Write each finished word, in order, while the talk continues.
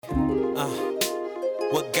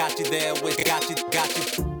What got you there with got you?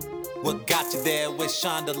 What got you there with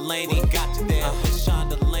Sean Delaney? Got you there with Sean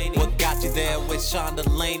Delaney? What got you there with Sean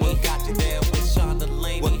Delaney? What got you there with Sean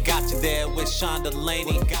Delaney? What got you there with Sean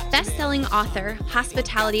Delaney? Best-selling author,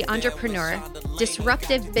 hospitality entrepreneur,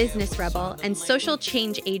 disruptive business rebel, and social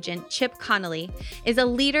change agent Chip Conley is a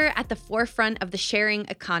leader at the forefront of the sharing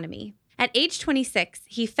economy. At age 26,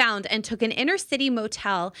 he found and took an inner-city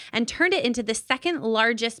motel and turned it into the second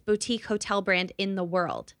largest boutique hotel brand in the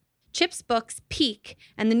world. Chip's books, Peak,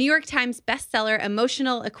 and the New York Times bestseller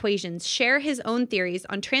Emotional Equations share his own theories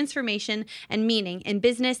on transformation and meaning in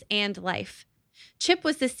business and life. Chip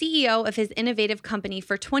was the CEO of his innovative company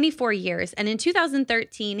for 24 years, and in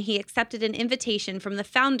 2013, he accepted an invitation from the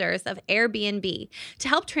founders of Airbnb to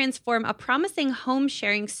help transform a promising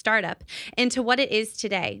home-sharing startup into what it is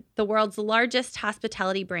today, the world's largest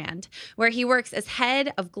hospitality brand, where he works as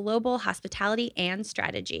head of global hospitality and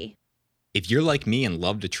strategy. If you're like me and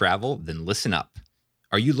love to travel, then listen up.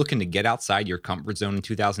 Are you looking to get outside your comfort zone in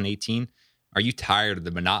 2018? Are you tired of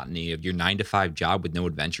the monotony of your 9-to-5 job with no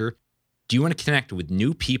adventure? Do you want to connect with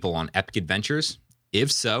new people on epic adventures? If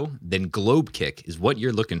so, then GlobeKick is what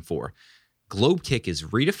you're looking for. GlobeKick is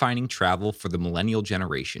redefining travel for the millennial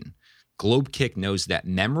generation. GlobeKick knows that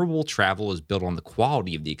memorable travel is built on the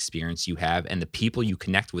quality of the experience you have and the people you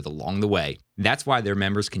connect with along the way. That's why their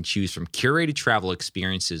members can choose from curated travel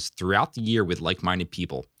experiences throughout the year with like-minded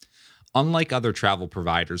people. Unlike other travel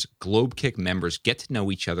providers, GlobeKick members get to know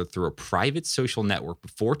each other through a private social network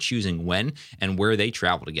before choosing when and where they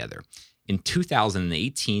travel together. In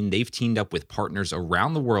 2018, they've teamed up with partners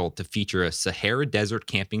around the world to feature a Sahara Desert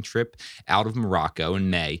camping trip out of Morocco in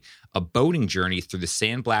May, a boating journey through the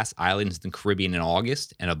Sandblast Islands in the Caribbean in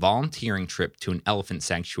August, and a volunteering trip to an elephant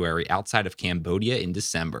sanctuary outside of Cambodia in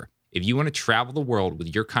December. If you want to travel the world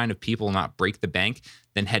with your kind of people and not break the bank,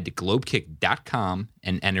 then head to globekick.com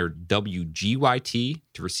and enter WGYT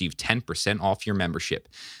to receive 10% off your membership.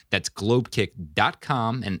 That's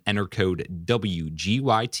globekick.com and enter code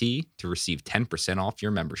WGYT to receive 10% off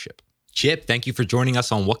your membership. Chip, thank you for joining us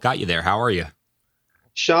on What Got You There. How are you?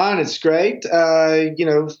 Sean, it's great. I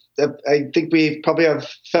think we probably have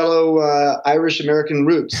fellow Irish-American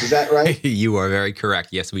roots. Is that right? You are very correct.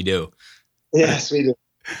 Yes, we do. Yes, we do.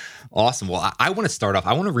 Awesome. Well, I want to start off.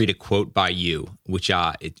 I want to read a quote by you, which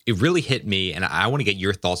it really hit me, and I want to get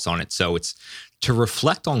your thoughts on it. So it's to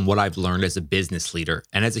reflect on what I've learned as a business leader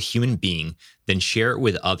and as a human being, then share it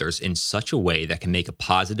with others in such a way that can make a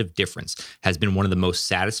positive difference has been one of the most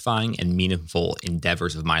satisfying and meaningful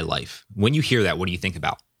endeavors of my life. When you hear that, what do you think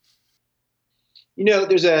about? You know,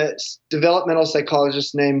 there's a developmental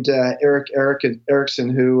psychologist named Erik Erikson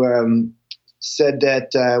who said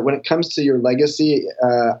that when it comes to your legacy,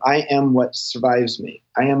 I am what survives me.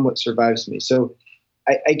 I am what survives me. So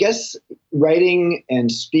I guess writing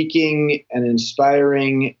and speaking and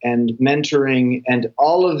inspiring and mentoring and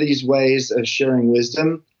all of these ways of sharing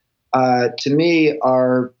wisdom, to me,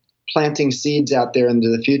 are planting seeds out there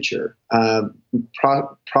into the future,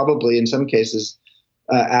 probably in some cases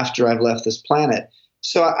after I've left this planet.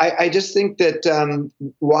 So I just think that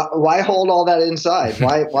why hold all that inside?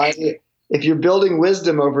 Why if you're building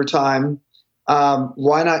wisdom over time,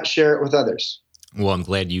 why not share it with others? Well, I'm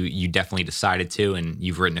glad you definitely decided to, and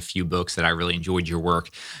you've written a few books that I really enjoyed your work.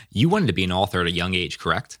 You wanted to be an author at a young age,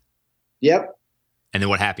 correct? Yep. And then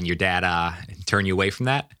what happened? Your dad turned you away from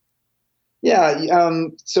that? Yeah.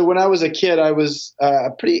 So when I was a kid, I was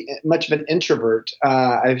pretty much of an introvert.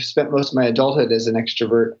 I've spent most of my adulthood as an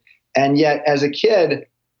extrovert. And yet as a kid,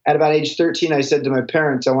 at about age 13, I said to my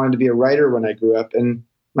parents, I wanted to be a writer when I grew up. And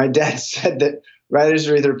my dad said that writers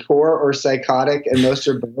are either poor or psychotic, and most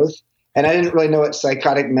are both. And I didn't really know what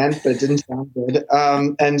psychotic meant, but it didn't sound good.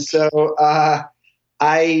 And so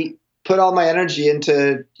I put all my energy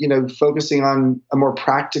into, focusing on a more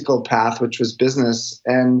practical path, which was business.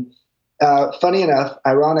 And funny enough,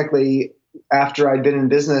 ironically, after I'd been in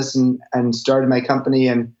business and started my company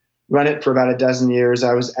and run it for about a dozen years,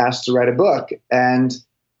 I was asked to write a book. And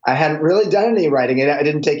I hadn't really done any writing. I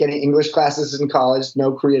didn't take any English classes in college,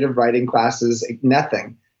 no creative writing classes,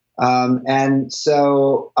 nothing. And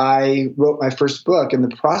so I wrote my first book, and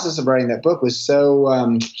the process of writing that book was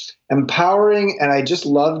so empowering. And I just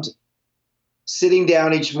loved sitting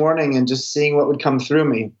down each morning and just seeing what would come through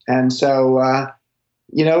me. And so,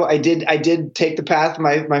 I did take the path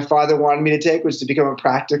my father wanted me to take, which is to become a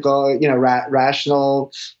practical,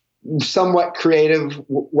 rational, somewhat creative,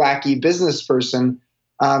 wacky business person.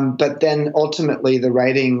 But then ultimately the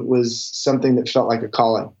writing was something that felt like a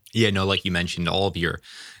calling. Yeah, no, like you mentioned, all of your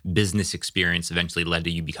business experience eventually led to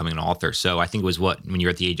you becoming an author. So I think it was when you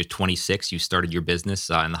were at the age of 26, you started your business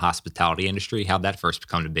in the hospitality industry. How'd that first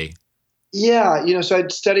come to be? Yeah, so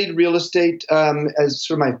I'd studied real estate as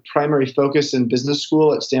sort of my primary focus in business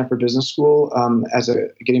school at Stanford Business School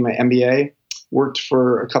getting my MBA. Worked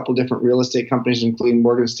for a couple different real estate companies, including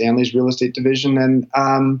Morgan Stanley's real estate division, and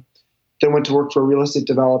then went to work for a real estate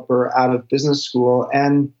developer out of business school.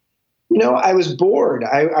 And I was bored.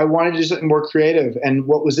 I wanted to do something more creative. And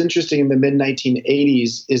what was interesting in the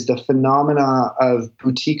mid-1980s is the phenomena of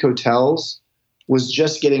boutique hotels was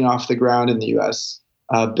just getting off the ground in the U.S.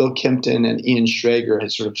 Bill Kimpton and Ian Schrager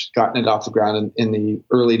had sort of gotten it off the ground in the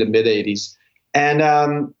early to mid-'80s.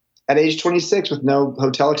 And at age 26, with no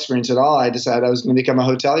hotel experience at all, I decided I was going to become a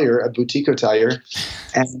hotelier, a boutique hotelier,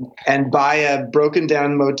 and buy a broken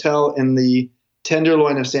down motel in the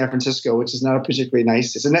Tenderloin of San Francisco, which is not a particularly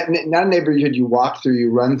nice, it's not a neighborhood you walk through, you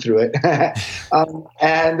run through it.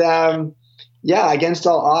 Against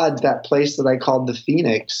all odds, that place that I called the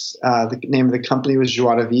Phoenix, the name of the company was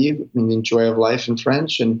Joie de Vivre, meaning joy of life in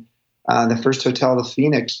French. And the first hotel, the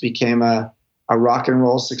Phoenix, became a rock and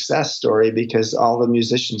roll success story because all the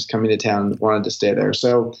musicians coming to town wanted to stay there.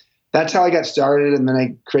 So that's how I got started. And then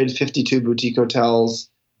I created 52 boutique hotels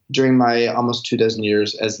during my almost 24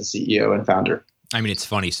 years as the CEO and founder. I mean, it's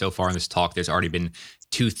funny. So far in this talk, there's already been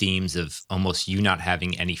two themes of almost you not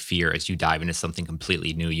having any fear as you dive into something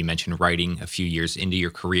completely new. You mentioned writing a few years into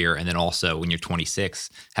your career, and then also when you're 26,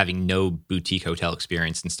 having no boutique hotel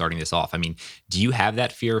experience and starting this off. I mean, do you have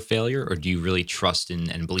that fear of failure, or do you really trust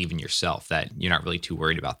and believe in yourself that you're not really too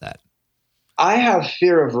worried about that? I have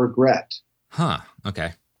fear of regret. Huh.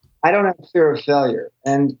 Okay. I don't have fear of failure.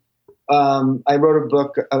 And I wrote a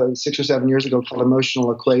book 6 or 7 years ago called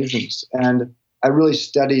Emotional Equations. And I really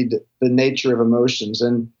studied the nature of emotions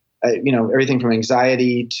and, everything from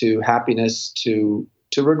anxiety to happiness to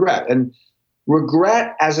regret. And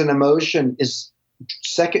regret as an emotion is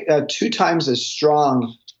 2 times as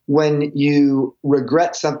strong when you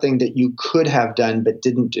regret something that you could have done but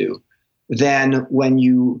didn't do than when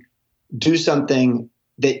you do something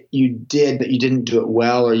that you did but you didn't do it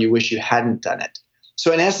well or you wish you hadn't done it.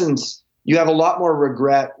 So in essence, you have a lot more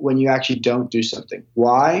regret when you actually don't do something.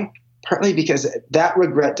 Why? Partly because that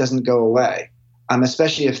regret doesn't go away,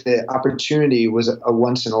 especially if the opportunity was a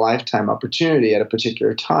once-in-a-lifetime opportunity at a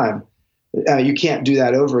particular time. You can't do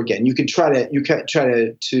that over again. You could try to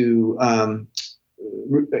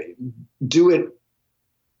do it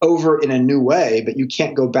over in a new way, but you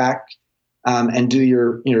can't go back and do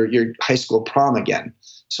your high school prom again.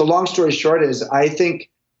 So long story short is, I think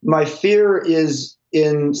my fear is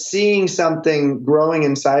in seeing something growing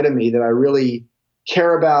inside of me that I really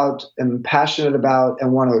care about, am passionate about,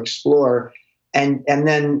 and want to explore, and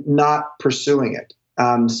then not pursuing it.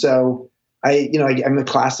 So I'm a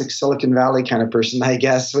classic Silicon Valley kind of person, I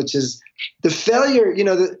guess, which is the failure. You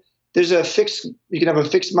can have a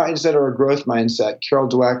fixed mindset or a growth mindset. Carol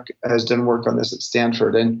Dweck has done work on this at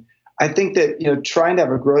Stanford, and I think that trying to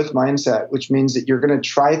have a growth mindset, which means that you're going to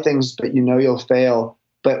try things, but you'll fail,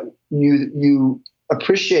 but you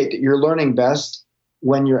appreciate that you're learning best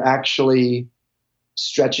when you're actually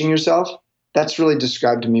stretching yourself. That's really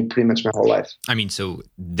described to me pretty much my whole life. I mean, so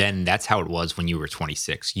then that's how it was when you were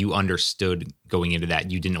 26. You understood going into that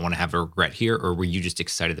you didn't want to have a regret here, or were you just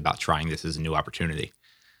excited about trying this as a new opportunity?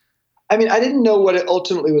 I mean, I didn't know what it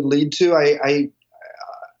ultimately would lead to. I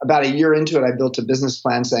about a year into it, I built a business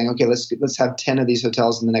plan saying, okay, let's have 10 of these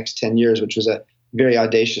hotels in the next 10 years, which was a very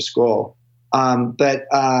audacious goal. But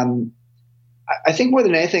I think more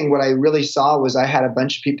than anything, what I really saw was I had a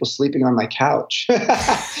bunch of people sleeping on my couch.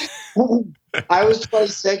 I was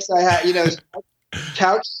 26. I had,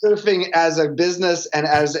 couch surfing as a business and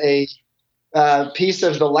as a piece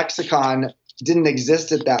of the lexicon didn't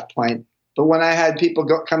exist at that point. But when I had people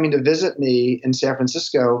coming to visit me in San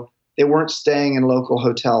Francisco, they weren't staying in local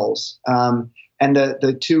hotels. And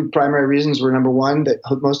the 2 primary reasons were, number one, that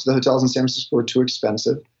most of the hotels in San Francisco were too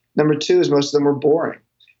expensive. Number 2 is most of them were boring.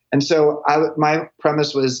 And so my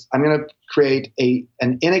premise was, I'm going to create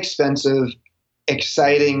an inexpensive,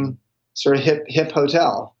 exciting, sort of hip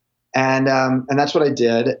hotel. And that's what I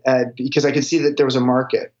did because I could see that there was a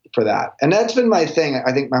market for that. And that's been my thing,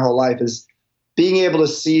 I think, my whole life, is being able to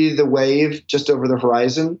see the wave just over the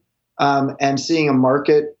horizon and seeing a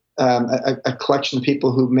market, a collection of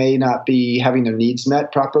people who may not be having their needs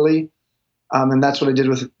met properly. And that's what I did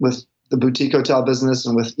with the boutique hotel business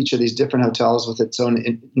and with each of these different hotels with its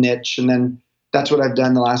own niche. And then that's what I've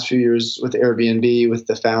done the last few years with Airbnb, with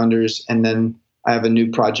the founders. And then I have a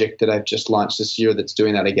new project that I've just launched this year that's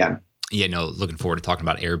doing that again. Yeah, no, looking forward to talking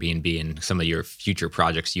about Airbnb and some of your future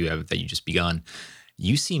projects you have that you just begun.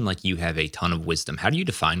 You seem like you have a ton of wisdom. How do you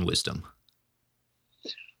define wisdom?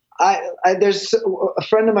 There's a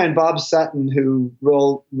friend of mine, Bob Sutton, who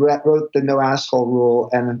wrote the No Asshole Rule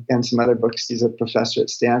and some other books. He's a professor at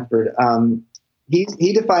Stanford.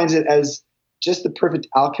 He defines it as just the perfect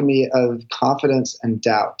alchemy of confidence and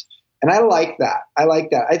doubt. And I like that.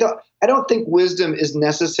 I don't think wisdom is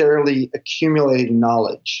necessarily accumulating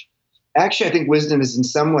knowledge. Actually, I think wisdom is in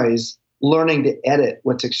some ways learning to edit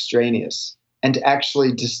what's extraneous and to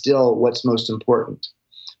actually distill what's most important.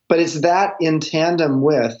 But it's that in tandem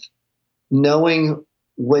with knowing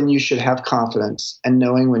when you should have confidence and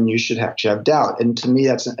knowing when you should actually have doubt. And to me,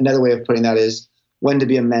 that's another way of putting that is when to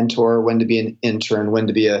be a mentor, when to be an intern, when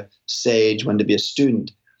to be a sage, when to be a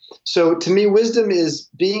student. So to me, wisdom is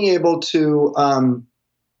being able to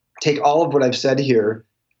take all of what I've said here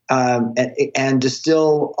and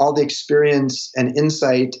distill all the experience and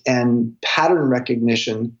insight and pattern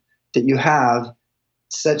recognition that you have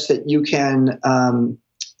such that you can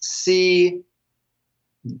see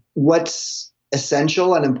what's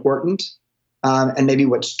essential and important and maybe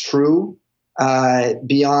what's true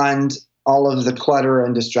beyond all of the clutter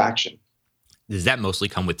and distraction. Does that mostly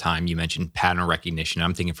come with time? You mentioned pattern recognition.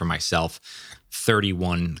 I'm thinking for myself,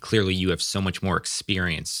 31, clearly you have so much more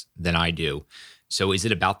experience than I do. So is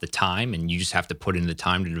it about the time and you just have to put in the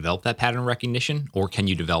time to develop that pattern recognition, or can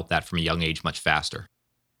you develop that from a young age much faster?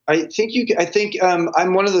 I think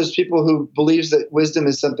I'm one of those people who believes that wisdom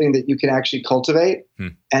is something that you can actually cultivate,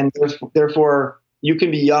 and therefore you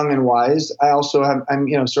can be young and wise. I'm sort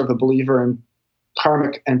of a believer in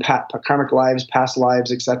karmic lives, past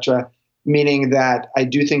lives, etc. Meaning that I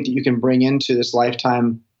do think that you can bring into this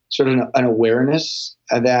lifetime sort of an awareness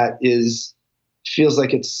that feels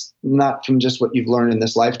like it's not from just what you've learned in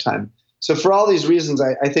this lifetime. So for all these reasons,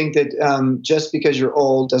 I think that just because you're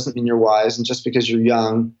old doesn't mean you're wise, and just because you're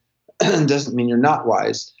young doesn't mean you're not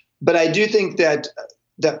wise. But I do think that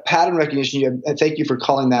pattern recognition, thank you for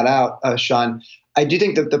calling that out, Sean. I do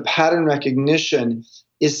think that the pattern recognition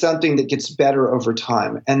is something that gets better over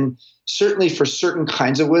time. And certainly for certain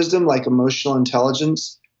kinds of wisdom, like emotional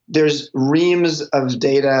intelligence, there's reams of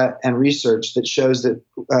data and research that shows that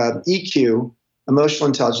EQ, emotional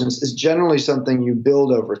intelligence, is generally something you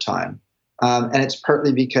build over time. And it's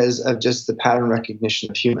partly because of just the pattern recognition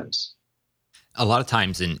of humans. A lot of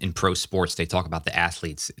times in pro sports, they talk about the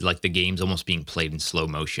athletes, like the game's almost being played in slow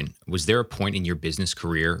motion. Was there a point in your business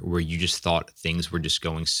career where you just thought things were just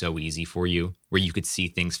going so easy for you, where you could see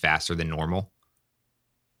things faster than normal?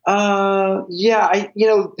 Yeah,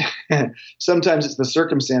 sometimes it's the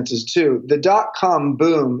circumstances too. The .com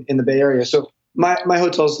boom in the Bay Area. So my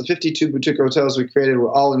hotels, the 52 boutique hotels we created, were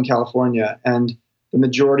all in California, and the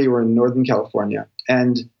majority were in Northern California.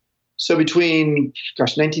 And so between,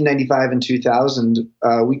 1995 and 2000,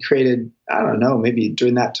 we created, I don't know, maybe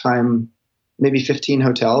during that time, maybe 15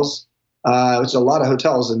 hotels, which is a lot of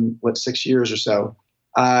hotels in 6 years or so.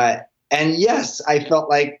 And yes, I felt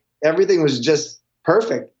like everything was just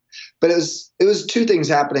perfect, but it was two things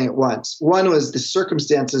happening at once. One was the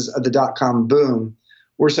circumstances of the .com boom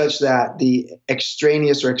were such that the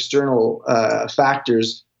extraneous or external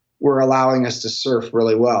factors were allowing us to surf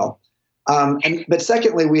really well. But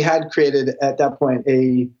secondly, we had created at that point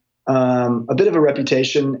a bit of a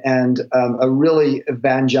reputation and a really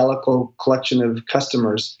evangelical collection of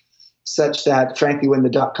customers, such that, frankly, when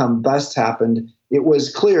the .com bust happened, it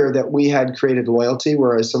was clear that we had created loyalty,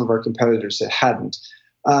 whereas some of our competitors hadn't.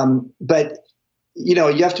 But you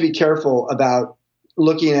have to be careful about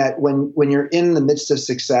looking at when you're in the midst of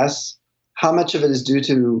success, how much of it is due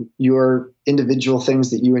to your individual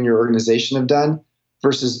things that you and your organization have done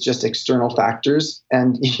versus just external factors.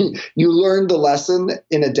 And you learn the lesson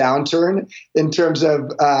in a downturn in terms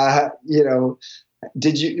of, were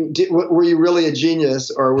you really a genius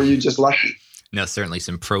or were you just lucky? No, certainly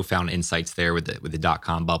some profound insights there with the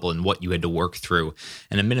 .com bubble and what you had to work through.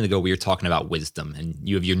 And a minute ago, we were talking about wisdom, and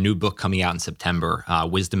you have your new book coming out in September,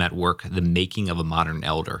 Wisdom at Work, The Making of a Modern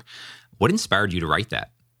Elder. What inspired you to write that?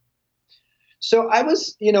 So I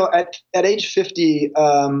was, at age 50,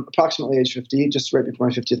 approximately age 50, just right before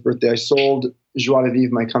my 50th birthday, I sold Joie de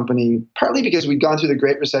Vivre, my company, partly because we'd gone through the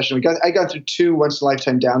Great Recession. I got through two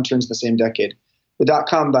once-in-a-lifetime downturns in the same decade, the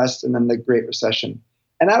 .com bust and then the Great Recession.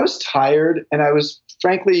 And I was tired, and I was,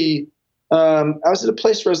 frankly, I was at a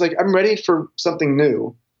place where I was like, I'm ready for something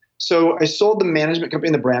new. So I sold the management company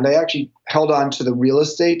and the brand. I actually held on to the real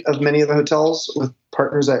estate of many of the hotels with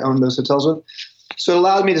partners I owned those hotels with. So it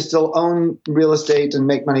allowed me to still own real estate and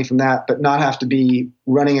make money from that, but not have to be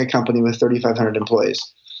running a company with 3,500 employees.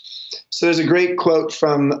 So there's a great quote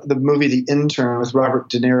from the movie The Intern with Robert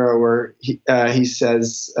De Niro where he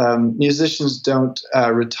says, musicians don't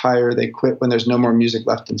retire, they quit when there's no more music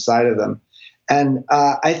left inside of them. And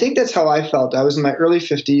I think that's how I felt. I was in my early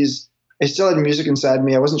 50s. I still had music inside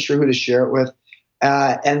me. I wasn't sure who to share it with.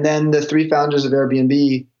 And then the three founders of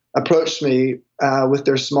Airbnb approached me with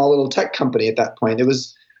their small little tech company at that point. It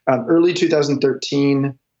was early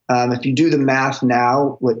 2013. If you do the math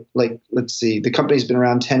now, let's see, the company's been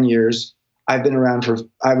around 10 years. I was been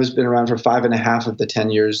around for 5.5 of the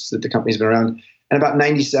 10 years that the company's been around. And about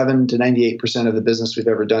 97 to 98% of the business we've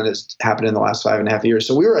ever done has happened in the last 5.5 years.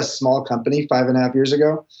 So we were a small company 5.5 years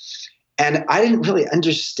ago. And I didn't really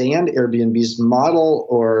understand Airbnb's model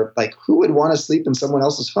or like who would want to sleep in someone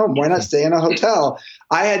else's home? Why not stay in a hotel?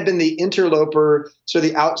 I had been the interloper, so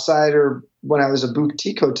the outsider when I was a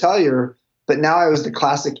boutique hotelier, but now I was the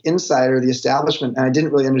classic insider, the establishment, and I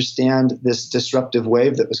didn't really understand this disruptive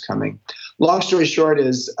wave that was coming. Long story short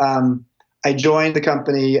is I joined the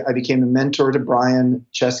company. I became a mentor to Brian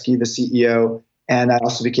Chesky, the CEO, and I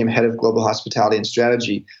also became head of global hospitality and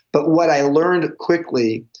strategy. But what I learned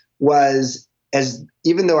quickly was,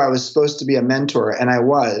 even though I was supposed to be a mentor, and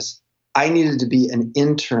I needed to be an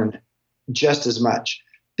intern just as much,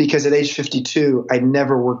 because at age 52, I'd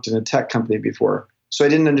never worked in a tech company before. So I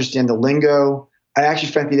didn't understand the lingo. I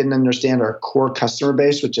actually, frankly, didn't understand our core customer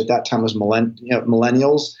base, which at that time was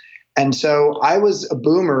millennials. And so I was a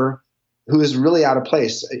boomer who was really out of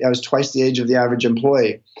place. I was twice the age of the average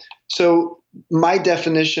employee. So my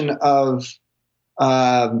definition of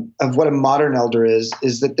what a modern elder is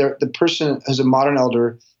that the person who's a modern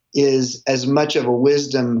elder is as much of a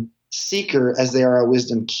wisdom seeker as they are a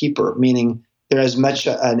wisdom keeper, meaning they're as much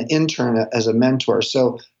an intern as a mentor.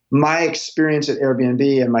 So my experience at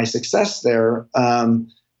Airbnb and my success there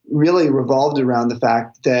really revolved around the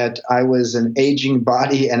fact that I was an aging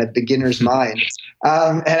body and a beginner's mind.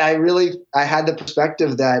 And I had the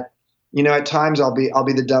perspective that, at times I'll be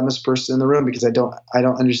the dumbest person in the room because I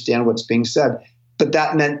don't understand what's being said. But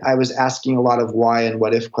that meant I was asking a lot of why and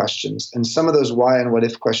what if questions. And some of those why and what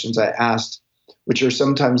if questions I asked, which are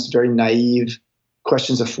sometimes very naive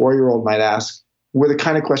questions a 4-year-old might ask, were the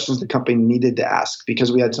kind of questions the company needed to ask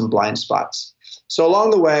because we had some blind spots. So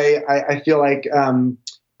along the way, I feel like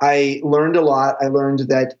I learned a lot. I learned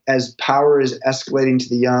that as power is escalating to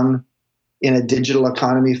the young in a digital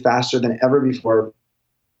economy faster than ever before,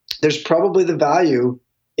 there's probably the value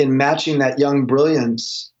in matching that young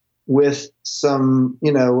brilliance with some,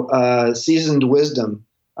 seasoned wisdom.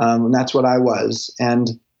 And that's what I was.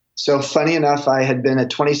 And so funny enough, I had been a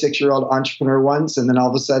 26-year-old entrepreneur once, and then all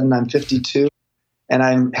of a sudden I'm 52 and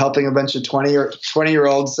I'm helping a bunch of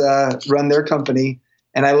 20-year-olds run their company.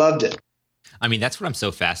 And I loved it. I mean, that's what I'm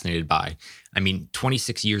so fascinated by.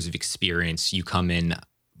 26 years of experience, you come in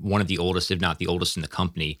one of the oldest, if not the oldest in the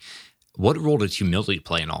company. What role did humility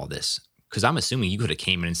play in all this? Because I'm assuming you could have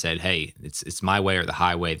came in and said, hey, it's my way or the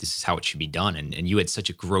highway. This is how it should be done. And you had such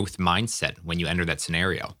a growth mindset when you entered that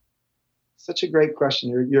scenario. Such a great question.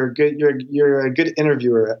 You're a good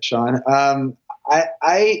interviewer, Sean.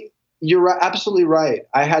 You're absolutely right.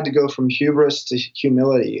 I had to go from hubris to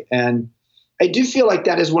humility. And I do feel like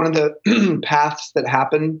that is one of the paths that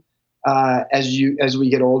happen as we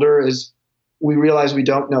get older is we realize we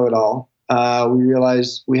don't know it all. We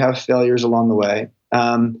realize we have failures along the way.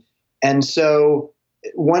 And so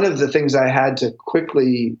one of the things I had to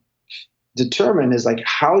quickly determine is like,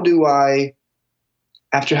 how do I,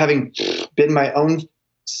 after having been my own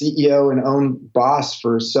CEO and own boss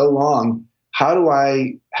for so long, how do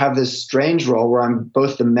I have this strange role where I'm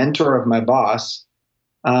both the mentor of my boss,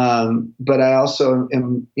 but I also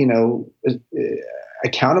am,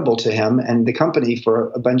 accountable to him and the company for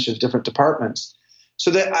a bunch of different departments. So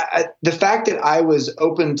that the fact that I was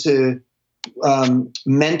open to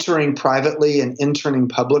mentoring privately and interning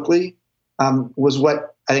publicly was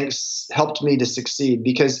what I think helped me to succeed,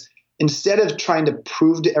 because instead of trying to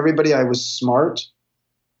prove to everybody I was smart,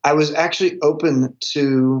 I was actually open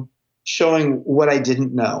to showing what I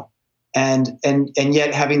didn't know, and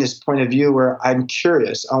yet having this point of view where I'm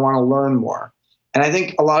curious, I want to learn more. And I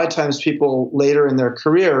think a lot of times people later in their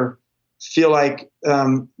career feel like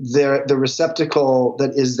the receptacle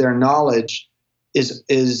that is their knowledge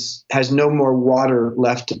has no more water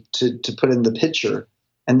left to put in the pitcher,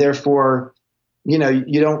 and therefore, you're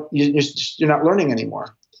not learning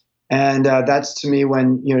anymore. And that's to me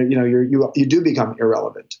when you do become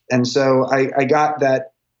irrelevant. And so I got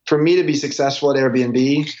that. For me to be successful at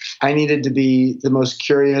Airbnb, I needed to be the most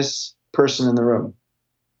curious person in the room.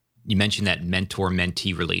 You mentioned that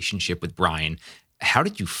mentor-mentee relationship with Brian. how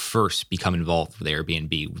did you first become involved with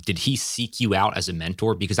Airbnb? Did he seek you out as a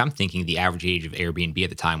mentor? Because I'm thinking the average age of Airbnb at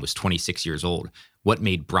the time was 26 years old. What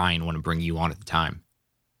made Brian want to bring you on at the time?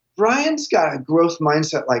 Brian's got a growth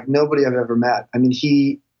mindset like nobody I've ever met. I mean,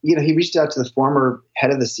 he reached out to the former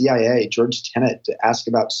head of the CIA, George Tenet, to ask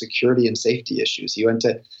about security and safety issues. He went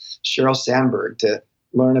to Sheryl Sandberg to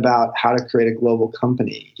learn about how to create a global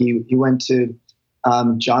company. He went to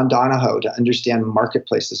John Donahoe to understand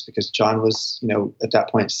marketplaces because John was, at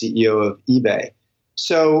that point, CEO of eBay.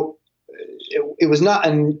 So it was not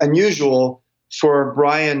unusual for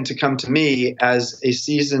Brian to come to me as a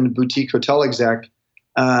seasoned boutique hotel exec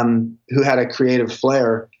who had a creative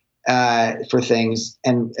flair for things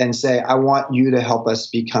and say, I want you to help us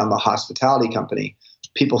become a hospitality company.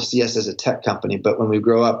 People see us as a tech company, but when we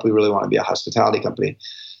grow up, we really want to be a hospitality company.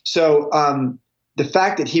 So the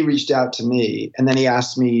fact that he reached out to me and then he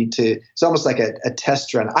asked me it's almost like a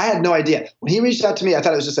test run. I had no idea. When he reached out to me, I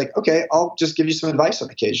thought it was just like, okay, I'll just give you some advice on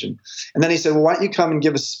occasion. And then he said, well, why don't you come and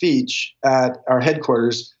give a speech at our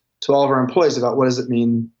headquarters to all of our employees about what does it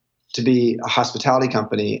mean to be a hospitality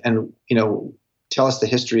company and, tell us the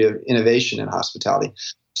history of innovation in hospitality.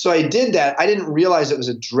 So I did that. I didn't realize it was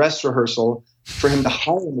a dress rehearsal for him to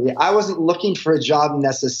hire me. I wasn't looking for a job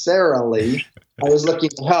necessarily. I was looking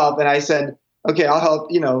to help. And I said, okay, I'll help.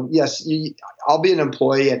 Yes, I'll be an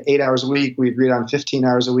employee at 8 hours a week. We agreed on 15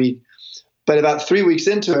 hours a week. But about 3 weeks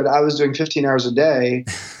into it, I was doing 15 hours a day.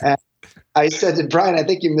 And I said to Brian, I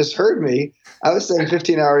think you misheard me. I was saying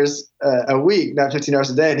 15 hours a week, not 15 hours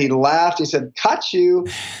a day. And he laughed. He said, cut you.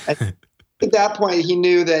 And at that point, he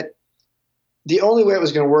knew that the only way it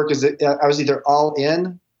was going to work is that I was either all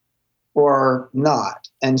in or not.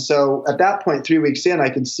 And so at that point, 3 weeks in, I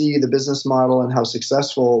could see the business model and how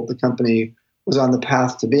successful the company was on the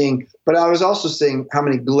path to being. But I was also seeing how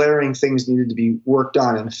many glaring things needed to be worked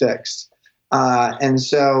on and fixed. And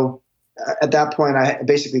so at that point, I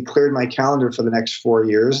basically cleared my calendar for the next 4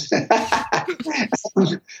 years,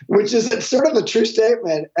 which is sort of a true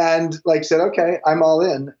statement. And said, okay, I'm all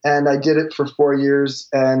in. And I did it for 4 years.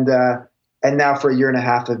 And now for a year and a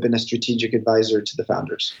half, I've been a strategic advisor to the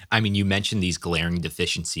founders. I mean, you mentioned these glaring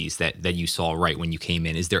deficiencies that you saw right when you came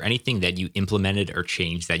in. Is there anything that you implemented or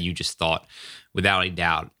changed that you just thought, without a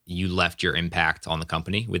doubt, you left your impact on the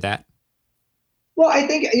company with that? Well, I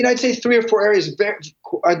think, I'd say 3 or 4 areas.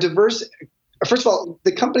 A diverse. First of all,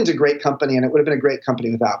 the company's a great company, and it would have been a great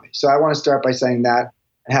company without me. So I want to start by saying that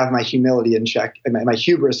and have my humility in check, and my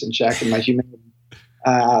hubris in check, and my humility,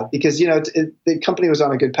 because the company was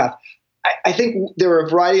on a good path. I think there were a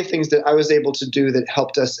variety of things that I was able to do that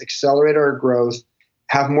helped us accelerate our growth,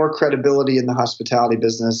 have more credibility in the hospitality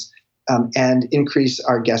business, and increase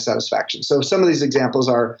our guest satisfaction. So some of these examples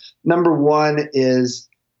are: number one is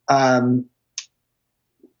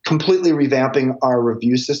completely revamping our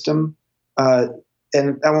review system.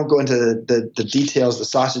 And I won't go into the details, the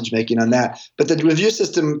sausage making on that, but the review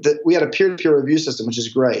system, that we had a peer-to-peer review system, which is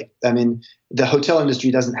great. I mean, the hotel industry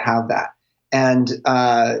doesn't have that. And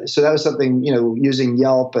so that was something, using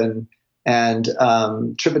Yelp and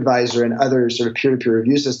TripAdvisor and other sort of peer-to-peer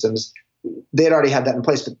review systems, they had already had that in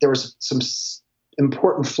place, but there was some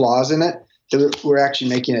important flaws in it that were actually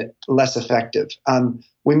making it less effective.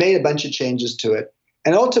 We made a bunch of changes to it.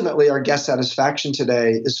 And ultimately, our guest satisfaction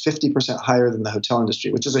today is 50% higher than the hotel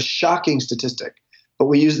industry, which is a shocking statistic. But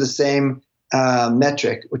we use the same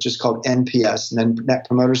metric, which is called NPS, Net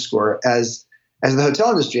Promoter Score, as the hotel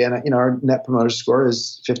industry. And our Net Promoter Score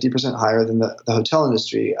is 50% higher than the hotel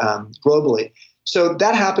industry globally. So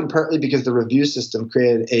that happened partly because the review system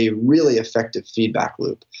created a really effective feedback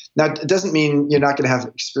loop. Now, it doesn't mean you're not going to have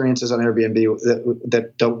experiences on Airbnb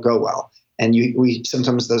that don't go well. And we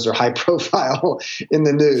sometimes those are high profile in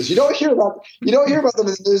the news. You don't hear about them in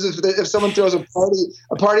the news if someone throws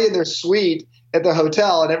a party in their suite at the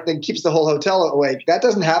hotel and everything keeps the whole hotel awake. That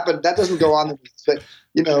doesn't happen. That doesn't go on the news. But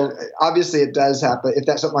obviously it does happen. If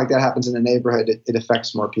something like that happens in a neighborhood, it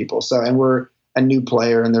affects more people. So, and we're a new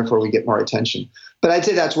player, and therefore we get more attention. But I'd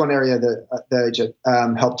say that's one area that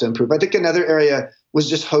helped to improve. I think another area was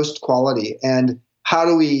just host quality and how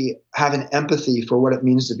do we have an empathy for what it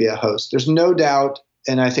means to be a host? There's no doubt,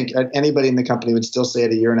 and I think anybody in the company would still say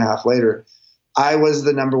it a year and a half later, I was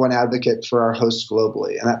the number one advocate for our hosts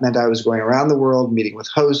globally. And that meant I was going around the world, meeting with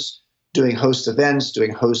hosts, doing host events,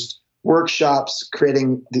 doing host workshops,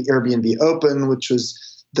 creating the Airbnb Open, which was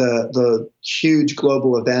the huge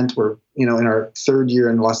global event where, in our third year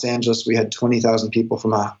in Los Angeles, we had 20,000 people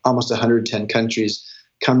from almost 110 countries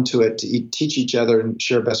come to it to teach each other and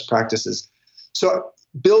share best practices. So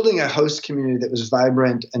building a host community that was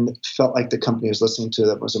vibrant and that felt like the company was listening to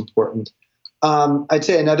them was important. I'd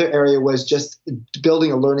say another area was just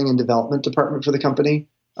building a learning and development department for the company.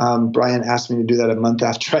 Brian asked me to do that a month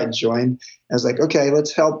after I joined. I was like, okay,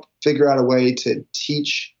 let's help figure out a way to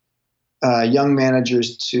teach young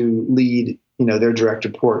managers to lead, their direct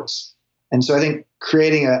reports. And so I think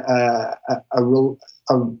creating a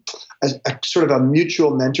sort of a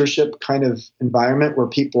mutual mentorship kind of environment where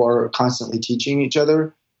people are constantly teaching each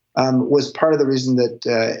other was part of the reason that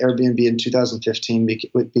Airbnb in 2015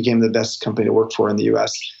 became the best company to work for in the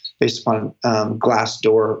U.S. based upon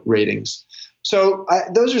Glassdoor ratings. So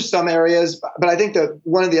those are some areas, but I think that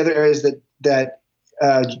one of the other areas that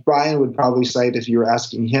Brian would probably cite if you were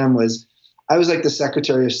asking him was I was like the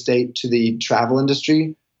Secretary of State to the travel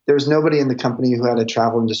industry. There was nobody in the company who had a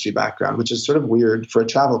travel industry background, which is sort of weird for a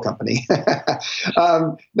travel company.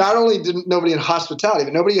 Not only didn't nobody in hospitality,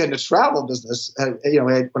 but nobody in the travel business.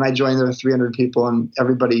 When I joined, there were 300 people, and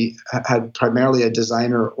everybody had primarily a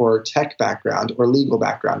designer or tech background or legal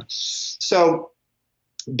background. So,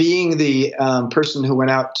 being the person who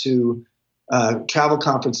went out to travel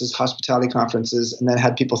conferences, hospitality conferences, and then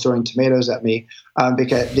had people throwing tomatoes at me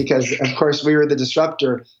because of course we were the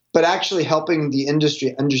disruptor. But actually helping the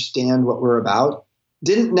industry understand what we're about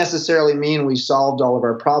didn't necessarily mean we solved all of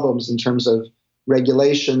our problems in terms of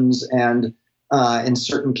regulations and in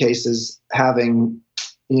certain cases having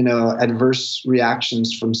adverse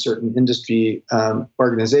reactions from certain industry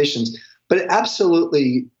organizations. But it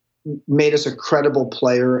absolutely made us a credible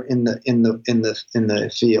player in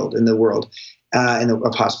the field, in the world,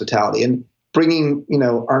 of hospitality. And bringing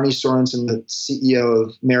Arne Sorensen, the CEO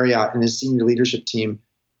of Marriott, and his senior leadership team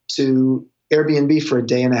to Airbnb for a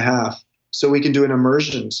day and a half so we can do an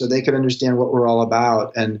immersion so they could understand what we're all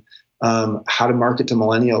about and how to market to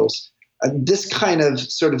millennials. This kind of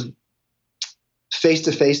sort of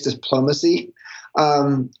face-to-face diplomacy,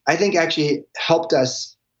 I think actually helped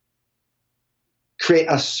us create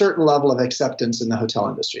a certain level of acceptance in the hotel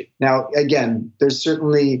industry. Now, again, there's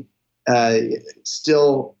certainly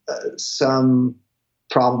still some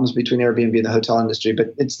problems between Airbnb and the hotel industry,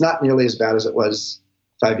 but it's not nearly as bad as it was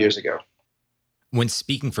 5 years ago. When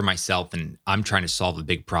speaking for myself and I'm trying to solve a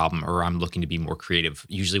big problem or I'm looking to be more creative,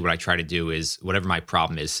 usually what I try to do is whatever my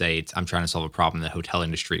problem is, say I'm trying to solve a problem in the hotel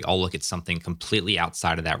industry, I'll look at something completely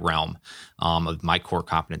outside of that realm of my core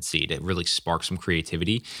competency to really spark some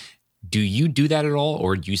creativity. Do you do that at all,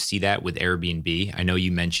 or do you see that with Airbnb? I know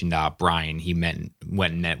you mentioned Brian. He went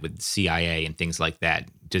and met with the CIA and things like that.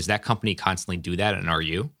 Does that company constantly do that, and are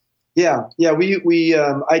you? Yeah. We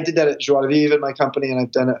I did that at Joie de Vivre in my company, and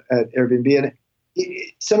I've done it at Airbnb. And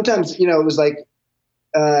sometimes, it was like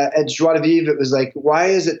at Joie de Vivre, it was like, why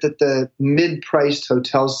is it that the mid-priced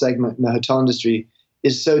hotel segment in the hotel industry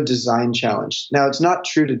is so design challenged? Now, it's not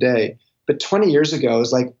true today, but 20 years ago, it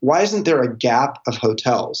was like, why isn't there a Gap of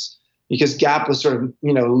hotels? Because Gap was sort of,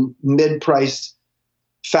 mid-priced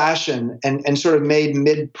fashion and sort of made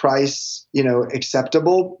mid-price,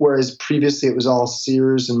 acceptable, whereas previously it was all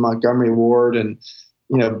Sears and Montgomery Ward and,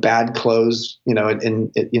 bad clothes,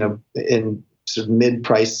 in sort of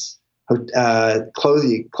mid-price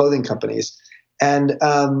clothing companies. And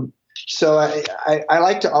so I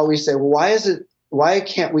like to always say, well, why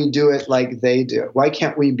can't we do it like they do it? Why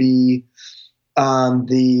can't we be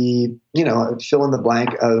the fill in the blank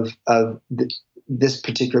of this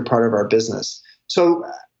particular part of our business? So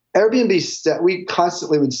Airbnb, we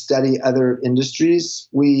constantly would study other industries.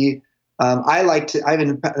 I've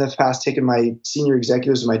in the past taken my senior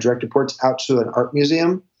executives and my direct reports out to an art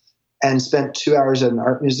museum and spent 2 hours at an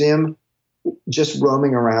art museum just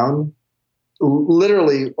roaming around,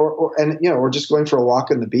 literally, or just going for a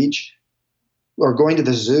walk on the beach or going to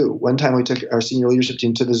the zoo. One time we took our senior leadership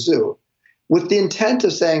team to the zoo with the intent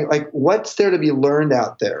of saying, like, what's there to be learned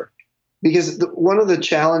out there? Because one of the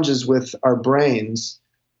challenges with our brains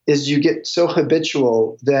is you get so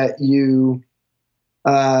habitual that you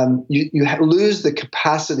lose the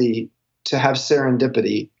capacity to have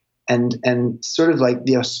serendipity and sort of like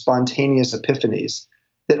the spontaneous epiphanies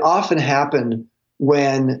that often happen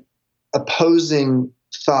when opposing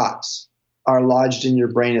thoughts are lodged in your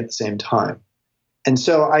brain at the same time. And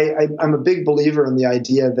so I'm a big believer in the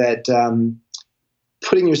idea that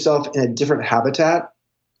putting yourself in a different habitat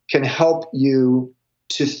can help you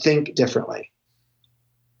to think differently.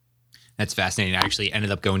 That's fascinating. I actually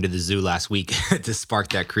ended up going to the zoo last week to spark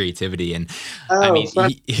that creativity. And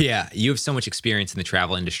you have so much experience in the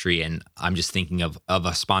travel industry. And I'm just thinking of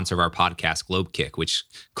a sponsor of our podcast, Globekick, which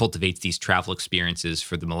cultivates these travel experiences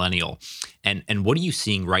for the millennial. And what are you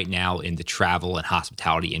seeing right now in the travel and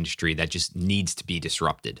hospitality industry that just needs to be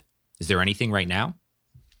disrupted? Is there anything right now?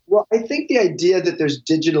 Well, I think the idea that there's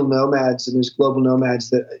digital nomads and there's global nomads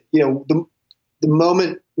that, the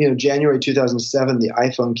moment, January 2007, the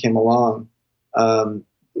iPhone came along,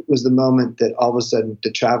 it was the moment that all of a sudden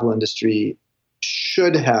the travel industry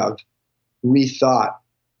should have rethought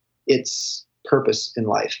its purpose in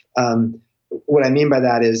life. What I mean by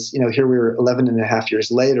that is, here we were 11 and a half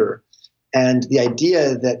years later, and the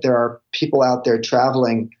idea that there are people out there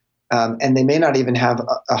traveling, and they may not even have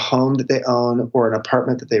a home that they own or an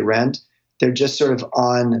apartment that they rent. They're just sort of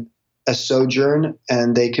on a sojourn,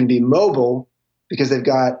 and they can be mobile because they've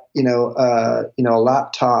got, a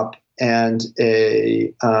laptop and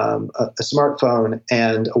a smartphone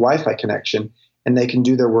and a Wi-Fi connection, and they can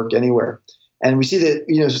do their work anywhere. And we see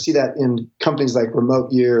that, in companies like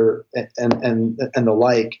Remote Year and the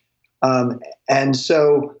like. And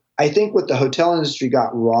so I think what the hotel industry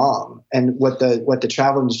got wrong, and what the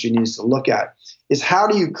travel industry needs to look at, is how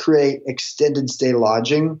do you create extended stay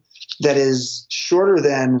lodging that is shorter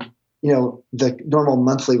than the normal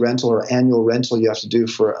monthly rental or annual rental you have to do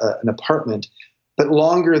for an apartment, but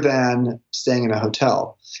longer than staying in a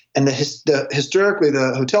hotel. And historically,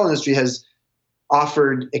 the hotel industry has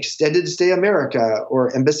offered Extended Stay America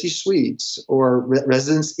or Embassy Suites or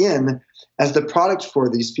Residence Inn as the product for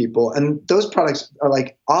these people. And those products are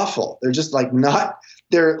like awful. They're just like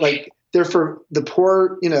they're for the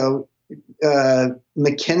poor,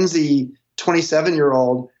 McKinsey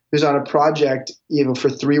 27-year-old who's on a project, for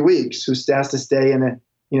 3 weeks, who has to stay in a,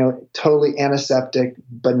 totally antiseptic,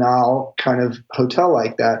 banal kind of hotel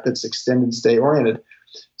like that, that's extended stay oriented.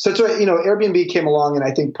 So it's why, Airbnb came along, and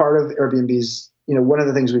I think part of Airbnb's, one of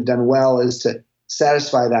the things we've done well is to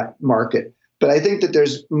satisfy that market. But I think that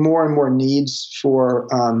there's more and more needs for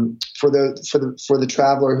the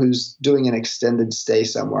traveler who's doing an extended stay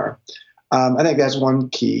somewhere. I think that's one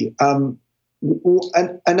key.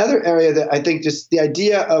 Another area that I think, just the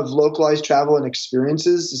idea of localized travel and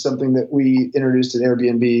experiences, is something that we introduced at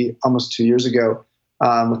Airbnb almost 2 years ago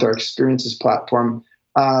with our experiences platform.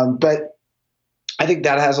 But I think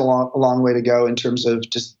that has a long way to go in terms of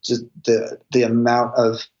just the amount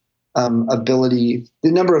of ability,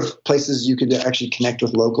 the number of places you could actually connect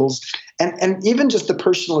with locals, and even just the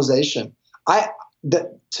personalization.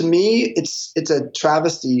 To me, it's a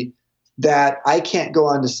travesty that I can't go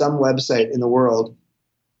onto some website in the world,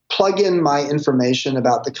 plug in my information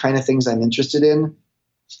about the kind of things I'm interested in,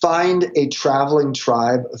 find a traveling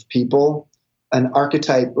tribe of people, an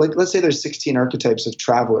archetype, like let's say there's 16 archetypes of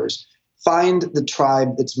travelers, find the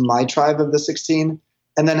tribe that's my tribe of the 16,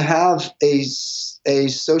 and then have a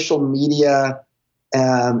social media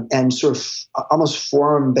and sort of almost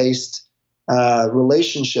forum-based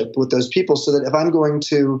relationship with those people, so that if I'm going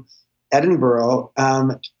to Edinburgh,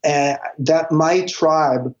 that my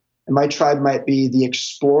tribe might be the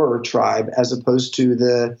explorer tribe as opposed to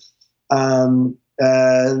the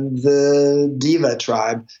diva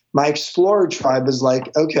tribe. My explorer tribe is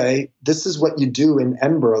like, okay, this is what you do in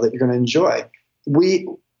Edinburgh that you're going to enjoy. We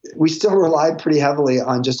still rely pretty heavily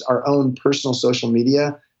on just our own personal social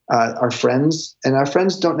media, our friends, and our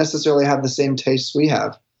friends don't necessarily have the same tastes we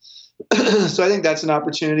have. So I think that's an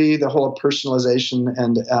opportunity, the whole personalization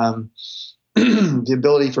and the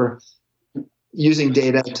ability for using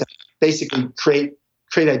data to basically create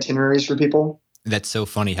itineraries for people. That's so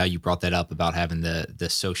funny how you brought that up about having the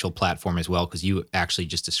social platform as well, because you actually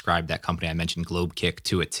just described that company I mentioned, Globekick,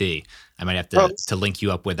 to a T. I might have to link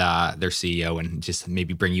you up with their CEO and just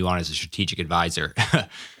maybe bring you on as a strategic advisor.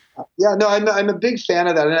 Yeah, no, I'm a big fan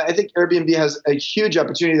of that, and I think Airbnb has a huge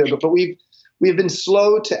opportunity there. But we've been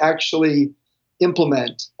slow to actually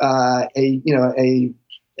implement that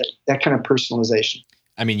kind of personalization.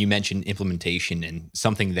 I mean, you mentioned implementation, and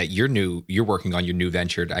something that you're working on, your new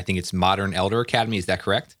venture. I think it's Modern Elder Academy. Is that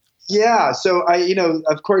correct? Yeah. So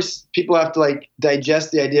of course, people have to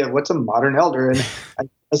digest the idea of what's a modern elder. And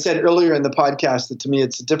I said earlier in the podcast that to me,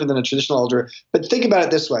 it's different than a traditional elder. But think about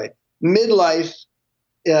it this way. Midlife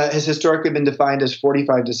has historically been defined as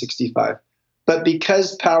 45 to 65. But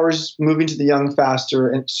because power's moving to the young faster,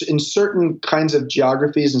 and in certain kinds of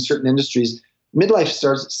geographies and certain industries, midlife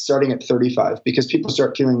starting at 35, because people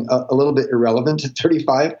start feeling a little bit irrelevant at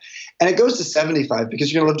 35, and it goes to 75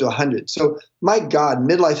 because you're going to live to 100. So my God,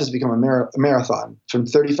 midlife has become a marathon from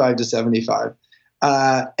 35 to 75.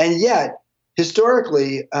 And yet,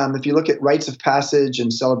 historically, if you look at rites of passage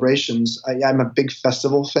and celebrations, I'm a big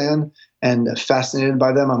festival fan and fascinated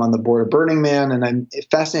by them. I'm on the board of Burning Man, and I'm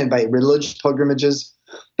fascinated by religious pilgrimages.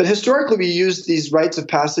 But historically, we use these rites of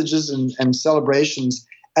passages and celebrations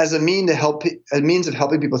as a means of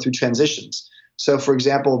helping people through transitions. So, for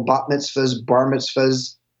example, bat mitzvahs, bar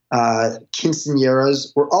mitzvahs,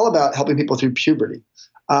 quinceañeras were all about helping people through puberty.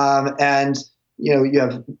 And you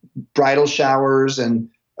have bridal showers and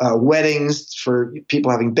weddings for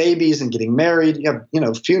people having babies and getting married. You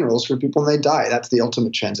have, funerals for people when they die. That's the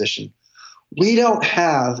ultimate transition. We don't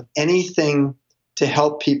have anything to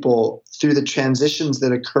help people through the transitions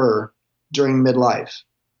that occur during midlife.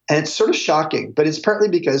 And it's sort of shocking, but it's partly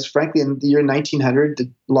because, frankly, in the year 1900,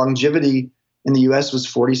 the longevity in the US was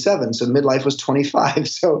 47. So midlife was 25.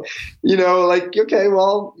 So, okay,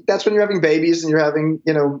 well, that's when you're having babies and you're having,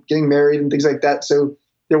 getting married and things like that. So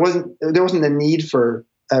there wasn't a need for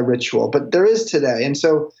a ritual, but there is today. And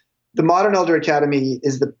so the Modern Elder Academy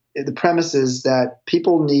is the premise is that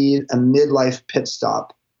people need a midlife pit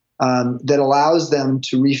stop that allows them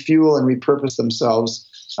to refuel and repurpose themselves,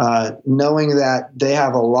 knowing that they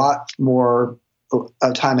have a lot more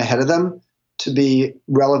time ahead of them to be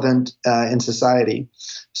relevant in society.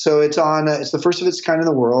 So it's the first of its kind in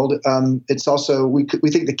the world. It's also, we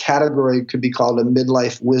think the category could be called a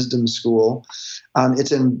midlife wisdom school.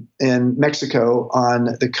 It's in Mexico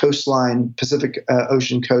on the coastline, Pacific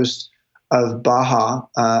Ocean coast of Baja,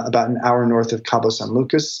 about an hour north of Cabo San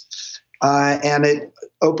Lucas. And it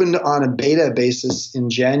opened on a beta basis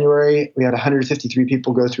in January. We had 153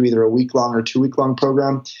 people go through either a week-long or 2-week-long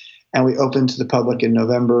program. And we opened to the public in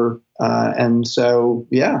November. And so,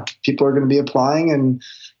 people are going to be applying and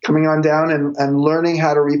coming on down and learning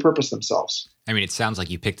how to repurpose themselves. I mean, it sounds like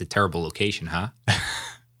you picked a terrible location, huh?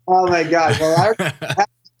 Oh, my God. Well, I have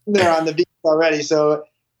been there on the beach already. So,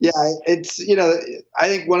 it's, I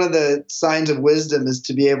think one of the signs of wisdom is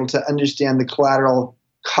to be able to understand the collateral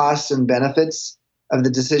costs and benefits of the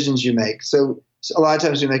decisions you make. So a lot of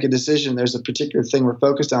times we make a decision, there's a particular thing we're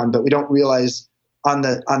focused on, but we don't realize on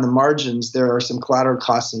the margins, there are some collateral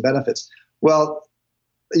costs and benefits. Well,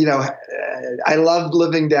 I love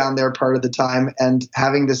living down there part of the time, and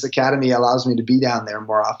having this academy allows me to be down there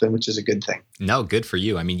more often, which is a good thing. No, good for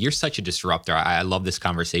you. I mean, you're such a disruptor. I love this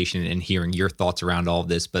conversation and hearing your thoughts around all of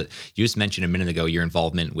this, but you just mentioned a minute ago your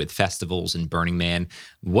involvement with festivals and Burning Man.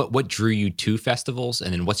 What drew you to festivals,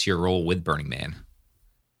 and then what's your role with Burning Man?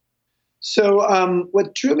 So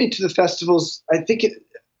what drew me to the festivals, I think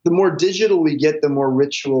the more digital we get, the more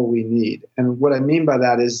ritual we need. And what I mean by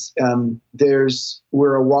that is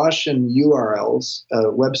we're awash in URLs,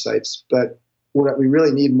 websites, but what we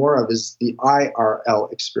really need more of is the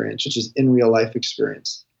IRL experience, which is in real life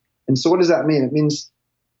experience. And so what does that mean? It means,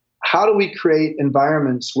 how do we create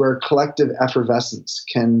environments where collective effervescence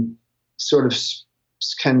can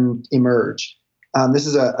emerge? This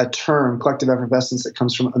is a term, collective effervescence, that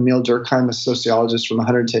comes from Emil Durkheim, a sociologist from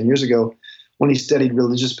 110 years ago, when he studied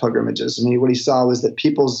religious pilgrimages. And what he saw was that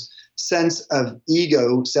people's sense of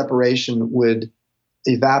ego separation would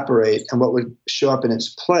evaporate, and what would show up in its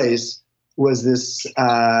place was this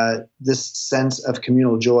sense of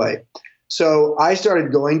communal joy. So I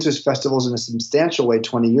started going to festivals in a substantial way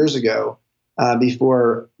 20 years ago,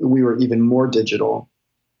 before we were even more digital.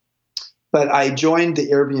 But I joined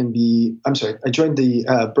the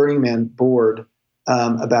Burning Man board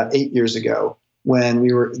about 8 years ago, when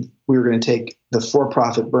we were going to take the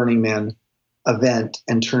for-profit Burning Man event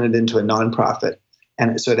and turn it into a nonprofit.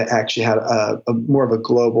 And so it actually had a more of a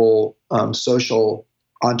global social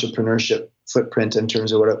entrepreneurship footprint in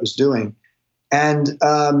terms of what it was doing. And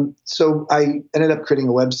so I ended up creating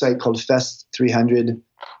a website called Fest 300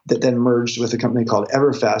 that then merged with a company called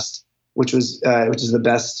Everfest, which is the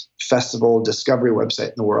best festival discovery website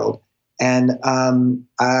in the world. And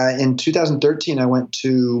in 2013, I went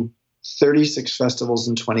to 36 festivals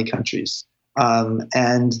in 20 countries.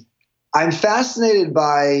 And I'm fascinated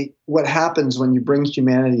by what happens when you bring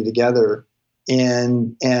humanity together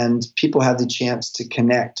and people have the chance to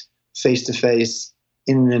connect face to face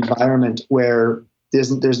in an environment where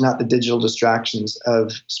there's not the digital distractions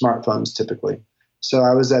of smartphones typically. So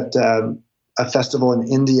I was at a festival in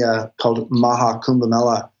India called Maha Kumbh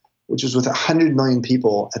Mela, which was with 100 million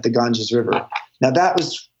people at the Ganges River. Now that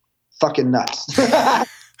was fucking nuts.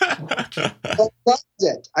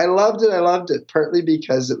 I loved it, partly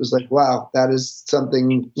because it was like, wow, that is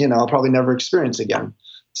something, I'll probably never experience again.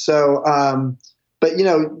 So, but,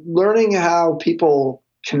 learning how people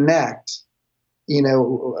connect,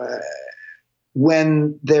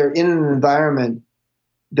 when they're in an environment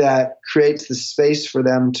that creates the space for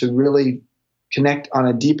them to really connect on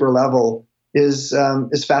a deeper level is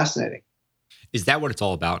fascinating. Is that what it's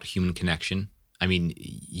all about, human connection? I mean,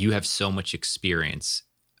 you have so much experience.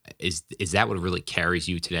 Is that what really carries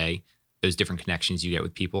you today? Those different connections you get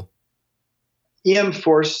with people? E.M.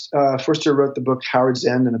 Forster wrote the book Howard's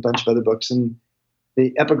End and a bunch of other books. And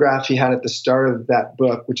the epigraph he had at the start of that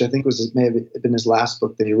book, which I think may have been his last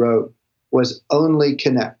book that he wrote, was only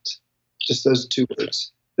connect. Just those two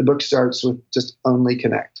words. The book starts with just only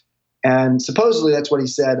connect. And supposedly that's what he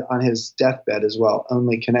said on his deathbed as well,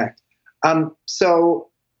 only connect. So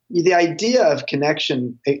the idea of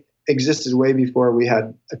connection existed way before we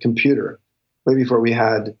had a computer, way before we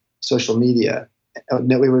had social media,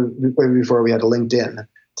 way before we had a LinkedIn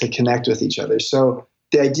to connect with each other. So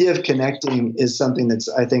the idea of connecting is something that's,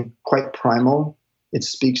 I think, quite primal. It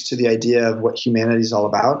speaks to the idea of what humanity is all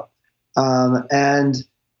about. And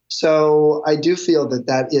so I do feel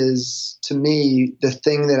that is, to me, the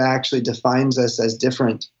thing that actually defines us as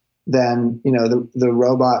different than, the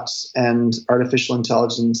robots and artificial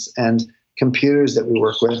intelligence and computers that we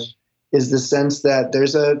work with, is the sense that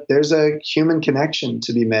there's a human connection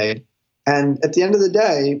to be made. And at the end of the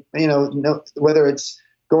day, whether it's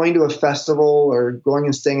going to a festival or going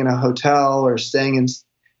and staying in a hotel or staying in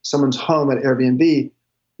someone's home at Airbnb,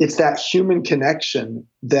 it's that human connection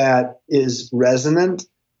that is resonant.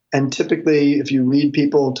 And typically, if you read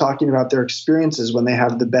people talking about their experiences when they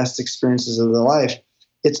have the best experiences of their life,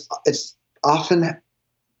 it's often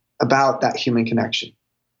about that human connection.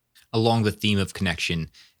 Along the theme of connection,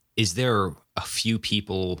 is there a few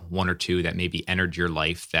people, one or two, that maybe entered your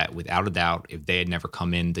life that without a doubt, if they had never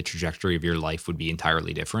come in, the trajectory of your life would be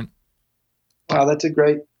entirely different? Wow, that's a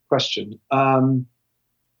great question.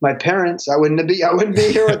 My parents, I wouldn't be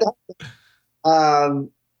here without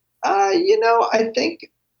them. I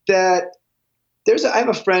think that I have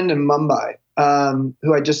a friend in Mumbai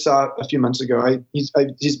who I just saw a few months ago.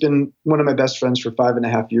 He's been one of my best friends for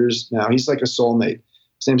 5.5 years now. He's like a soulmate.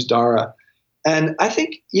 His name's Dara. And I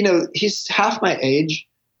think, he's half my age,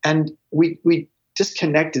 and we just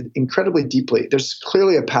connected incredibly deeply. There's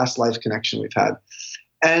clearly a past life connection we've had.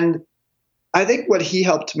 And I think what he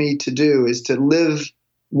helped me to do is to live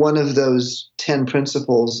one of those 10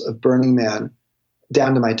 principles of Burning Man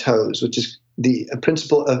down to my toes, which is the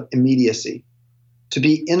principle of immediacy. To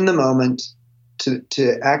be in the moment,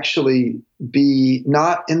 to actually be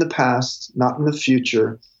not in the past, not in the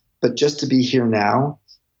future, but just to be here now.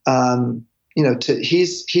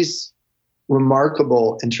 He's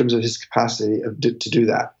remarkable in terms of his capacity to do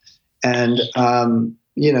that. And,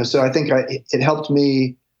 so I think it helped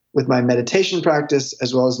me with my meditation practice,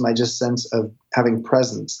 as well as my just sense of having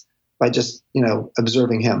presence by just,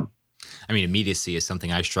 observing him. I mean, immediacy is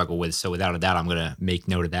something I struggle with. So without a doubt, I'm going to make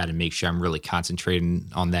note of that and make sure I'm really concentrating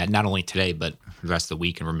on that, not only today, but the rest of the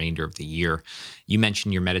week and remainder of the year. You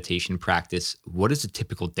mentioned your meditation practice. What does a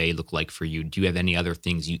typical day look like for you? Do you have any other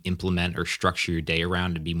things you implement or structure your day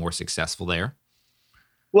around to be more successful there?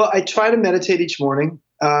 Well, I try to meditate each morning.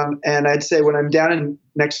 And I'd say when I'm down in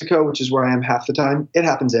Mexico, which is where I am half the time, it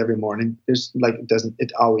happens every morning.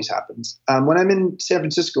 It always happens. When I'm in San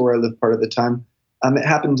Francisco, where I live part of the time, it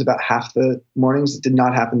happens about half the mornings. It did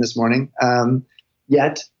not happen this morning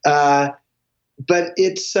yet. But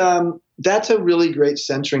that's a really great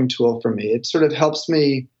centering tool for me. It sort of helps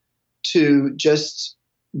me to just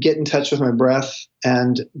get in touch with my breath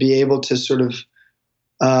and be able to sort of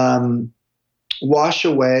wash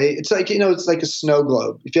away. It's like, it's like a snow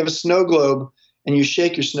globe. If you have a snow globe and you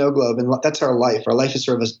shake your snow globe, and that's our life. Our life is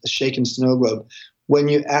sort of a shaken snow globe. When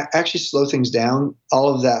you actually slow things down,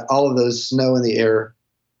 all of those snow in the air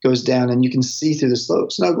goes down, and you can see through the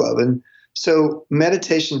snow globe. And so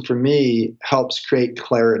meditation for me helps create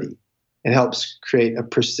clarity. It helps create a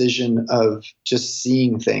precision of just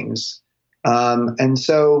seeing things. And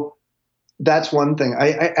so that's one thing.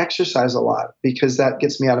 I exercise a lot because that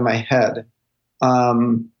gets me out of my head.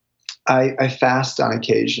 I fast on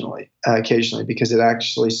occasionally because it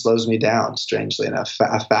actually slows me down. Strangely enough,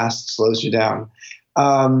 a fast slows you down.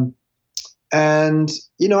 And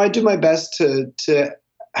I do my best to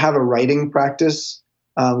have a writing practice.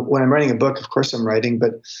 When I'm writing a book, of course I'm writing,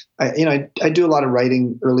 but I do a lot of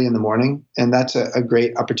writing early in the morning, and that's a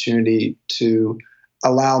great opportunity to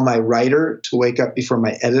allow my writer to wake up before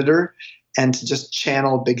my editor and to just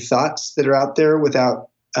channel big thoughts that are out there without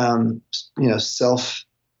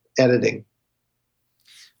self-editing.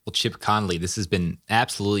 Well, Chip Conley, this has been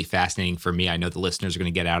absolutely fascinating for me. I know the listeners are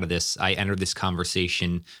going to get out of this. I entered this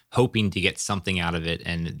conversation hoping to get something out of it,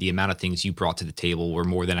 and the amount of things you brought to the table were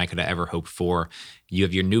more than I could have ever hoped for. You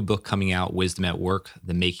have your new book coming out, Wisdom at Work,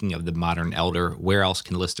 The Making of the Modern Elder. Where else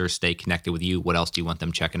can listeners stay connected with you? What else do you want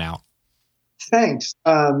them checking out? Thanks.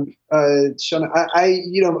 Sean,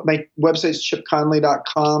 my website's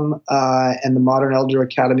chipconley.com, and the Modern Elder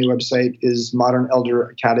Academy website is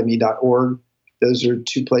modernelderacademy.org. Those are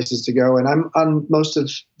two places to go. And I'm on most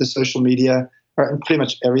of the social media, or pretty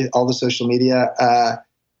much all the social media. I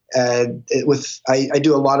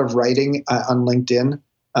do a lot of writing on LinkedIn.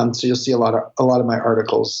 So you'll see a lot of my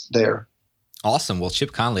articles there. Awesome. Well,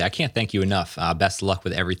 Chip Conley, I can't thank you enough. Best of luck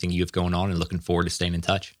with everything you have going on, and looking forward to staying in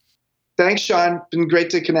touch. Thanks, Sean. Been great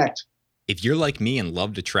to connect. If you're like me and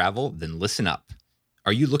love to travel, then listen up.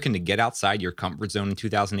 Are you looking to get outside your comfort zone in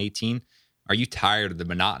 2018? Are you tired of the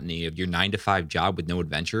monotony of your 9-to-5 job with no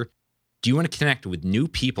adventure? Do you want to connect with new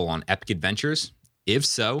people on epic adventures? If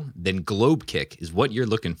so, then GlobeKick is what you're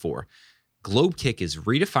looking for. GlobeKick is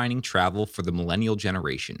redefining travel for the millennial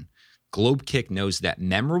generation. GlobeKick knows that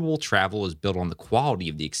memorable travel is built on the quality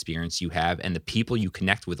of the experience you have and the people you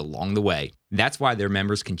connect with along the way. That's why their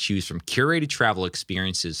members can choose from curated travel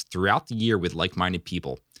experiences throughout the year with like-minded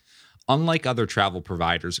people. Unlike other travel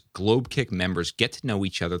providers, GlobeKick members get to know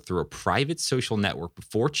each other through a private social network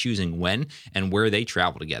before choosing when and where they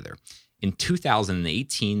travel together. In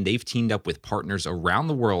 2018, they've teamed up with partners around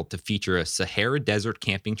the world to feature a Sahara Desert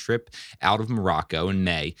camping trip out of Morocco in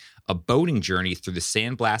May, a boating journey through the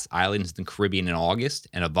Sandblast Islands in the Caribbean in August,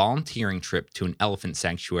 and a volunteering trip to an elephant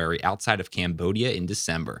sanctuary outside of Cambodia in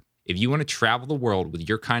December. If you want to travel the world with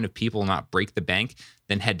your kind of people and not break the bank,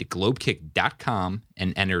 then head to globekick.com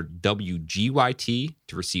and enter WGYT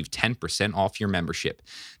to receive 10% off your membership.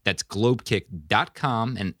 That's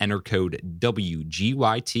globekick.com and enter code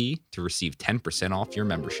WGYT to receive 10% off your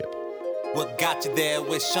membership. What got you there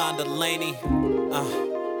with Sean Delaney?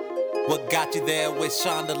 What got you there with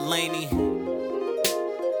Sean Delaney?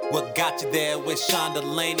 What got you there with Sean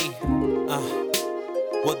Delaney?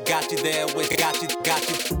 What got you there with got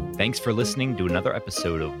you. Thanks for listening to another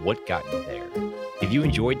episode of What Got You There. If you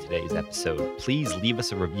enjoyed today's episode, please leave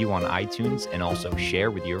us a review on iTunes and also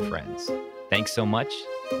share with your friends. Thanks so much.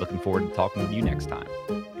 Looking forward to talking with you next time.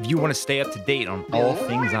 If you want to stay up to date on all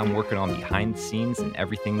things I'm working on behind the scenes and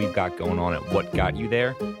everything we've got going on at What Got You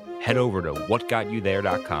There, head over to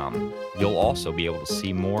whatgotyouthere.com. You'll also be able to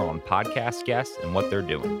see more on podcast guests and what they're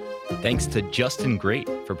doing. Thanks to Justin Great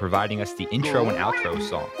for providing us the intro and outro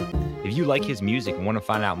song. If you like his music and want to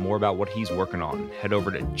find out more about what he's working on, head over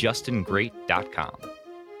to justingreat.com.